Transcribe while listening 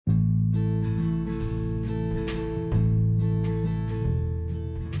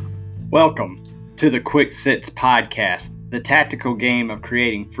Welcome to the Quick Sits Podcast, the tactical game of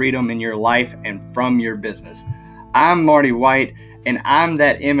creating freedom in your life and from your business. I'm Marty White, and I'm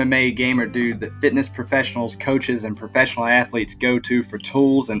that MMA gamer dude that fitness professionals, coaches, and professional athletes go to for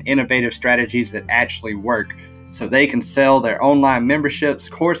tools and innovative strategies that actually work so they can sell their online memberships,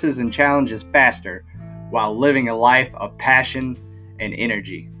 courses, and challenges faster while living a life of passion and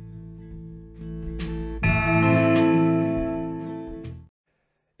energy.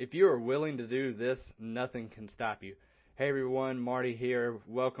 If you are willing to do this, nothing can stop you. Hey everyone, Marty here.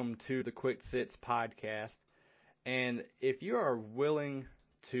 Welcome to the Quick Sits Podcast. And if you are willing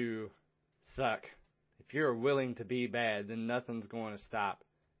to suck, if you're willing to be bad, then nothing's going to stop.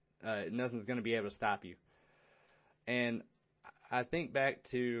 Nothing's going to be able to stop you. And I think back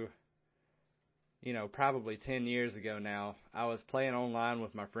to, probably 10 years ago now, I was playing online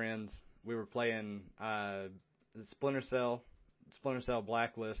with my friends. We were playing Splinter Cell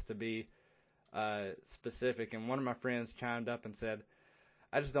Blacklist to be specific, and one of my friends chimed up and said,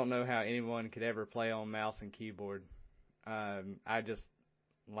 I just don't know how anyone could ever play on mouse and keyboard. It's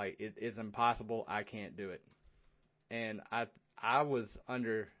impossible. I can't do it. And I was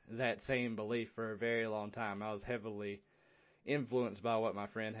under that same belief for a very long time. I was heavily influenced by what my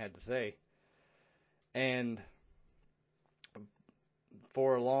friend had to say. And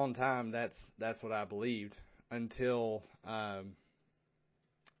for a long time, that's what I believed until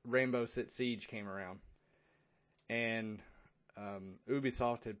Rainbow Six Siege came around. And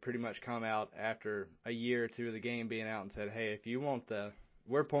Ubisoft had pretty much come out after a year or two of the game being out and said, hey, if you want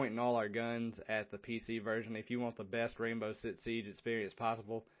we're pointing all our guns at the PC version. If you want the best Rainbow Six Siege experience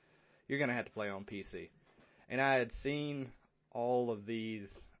possible, you're going to have to play on PC. And I had seen all of these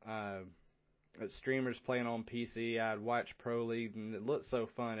streamers playing on PC. I'd watched Pro League, and it looked so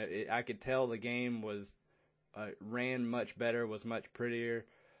fun. I could tell the game was ran much better, was much prettier,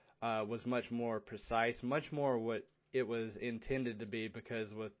 was much more precise, much more what it was intended to be, because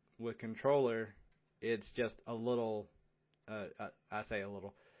with controller, it's just a little,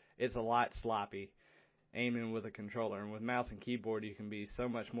 it's a lot sloppy aiming with a controller. And with mouse and keyboard, you can be so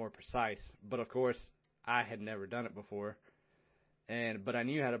much more precise. But of course, I had never done it before, but I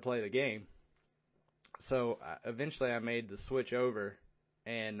knew how to play the game. So eventually I made the switch over,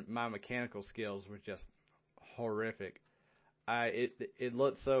 and my mechanical skills were just horrific. It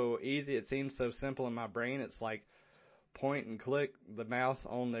looked so easy. It seemed so simple in my brain. It's like point and click the mouse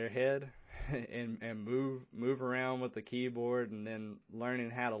on their head and move around with the keyboard, and then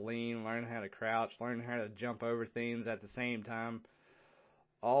learning how to lean, learning how to crouch, learning how to jump over things at the same time,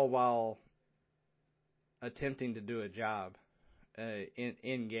 all while attempting to do a job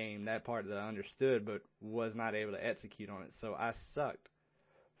in game, that part that I understood but was not able to execute on it. So I sucked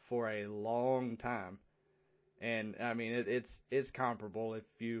for a long time. And I mean, it's comparable. If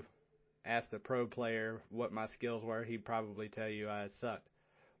you asked a pro player what my skills were, he'd probably tell you I sucked.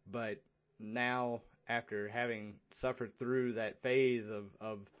 But now, after having suffered through that phase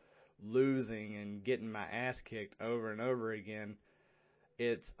of losing and getting my ass kicked over and over again,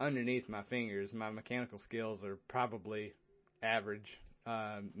 it's underneath my fingers. My mechanical skills are probably average,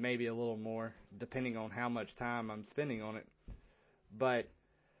 maybe a little more, depending on how much time I'm spending on it. But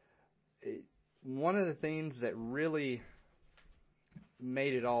one of the things that really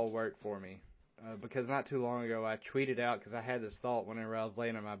made it all work for me, because not too long ago I tweeted out, because I had this thought whenever I was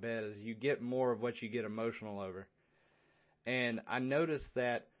laying in my bed, is you get more of what you get emotional over. And I noticed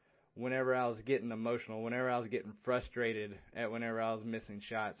that whenever I was getting emotional, whenever I was getting frustrated at whenever I was missing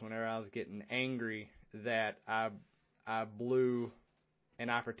shots, whenever I was getting angry that I blew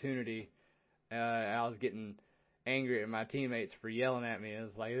an opportunity, I was getting angry at my teammates for yelling at me.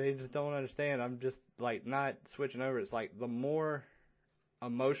 It's like, they just don't understand. I'm just like not switching over. It's like the more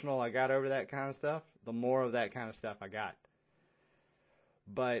emotional I got over that kind of stuff, the more of that kind of stuff I got.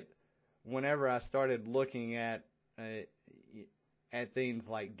 But whenever I started looking at things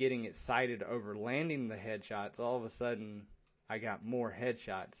like getting excited over landing the headshots, all of a sudden I got more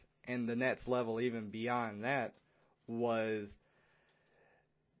headshots. And the next level, even beyond that, was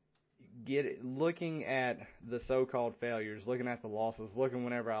looking at the so-called failures, looking at the losses, looking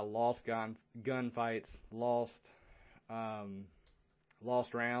whenever I lost gunfights, lost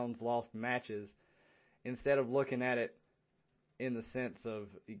rounds, lost matches, instead of looking at it in the sense of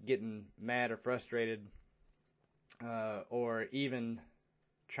getting mad or frustrated, or even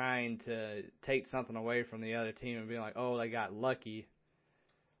trying to take something away from the other team and being like, oh, they got lucky.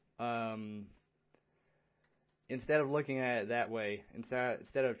 Instead of looking at it that way, instead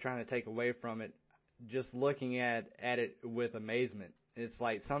of trying to take away from it, just looking at it with amazement It's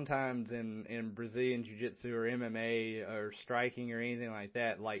like sometimes in Brazilian Jiu-Jitsu or MMA or striking or anything like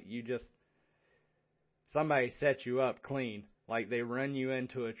that, like somebody sets you up clean. Like they run you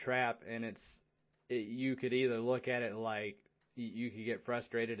into a trap, and you could either look at it like you could get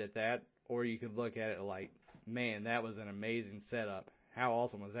frustrated at that, or you could look at it like, man, that was an amazing setup. How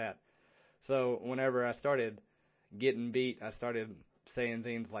awesome was that? So whenever I started getting beat, I started saying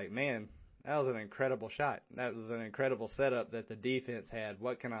things like, man, that was an incredible shot. That was an incredible setup that the defense had.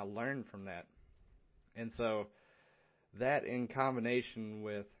 What can I learn from that? And so that, in combination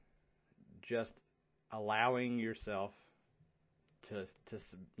with just allowing yourself to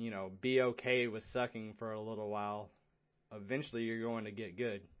be okay with sucking for a little while, eventually you're going to get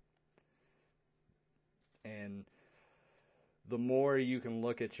good. And the more you can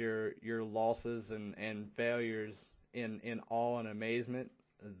look at your losses and failures in awe and amazement,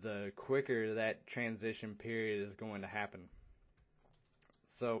 the quicker that transition period is going to happen.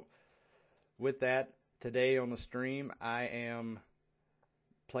 So with that, today on the stream, I am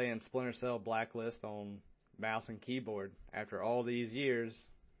playing Splinter Cell Blacklist on mouse and keyboard. After all these years,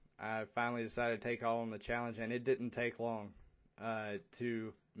 I finally decided to take on the challenge, and it didn't take long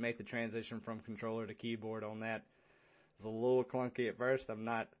to make the transition from controller to keyboard on that. It was a little clunky at first. I'm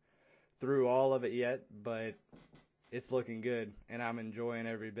not through all of it yet, but it's looking good, and I'm enjoying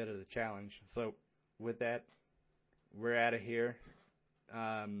every bit of the challenge. So with that, we're out of here.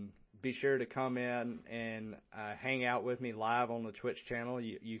 Be sure to come in and hang out with me live on the Twitch channel.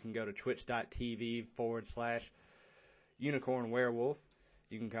 You can go to twitch.tv/Unicorn Werewolf.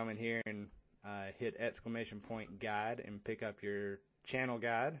 You can come in here and hit !guide and pick up your channel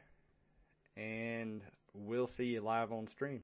guide, and we'll see you live on stream.